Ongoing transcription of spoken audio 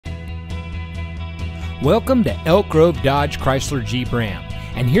Welcome to Elk Grove Dodge Chrysler Jeep Ram,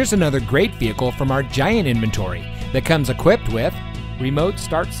 and here's another great vehicle from our giant inventory that comes equipped with remote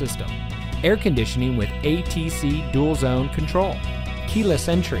start system, air conditioning with ATC dual zone control, keyless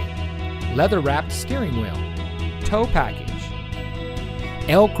entry, leather wrapped steering wheel, tow package.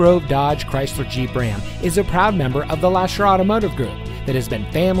 Elk Grove Dodge Chrysler Jeep Ram is a proud member of the Lasher Automotive Group that has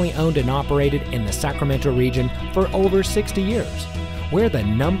been family owned and operated in the Sacramento region for over 60 years. We're the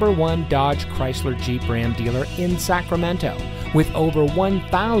 #1 Dodge Chrysler Jeep Ram dealer in Sacramento with over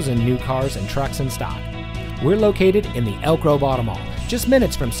 1,000 new cars and trucks in stock. We're located in the Elk Grove Auto Mall, just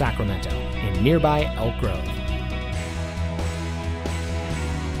minutes from Sacramento in nearby Elk Grove.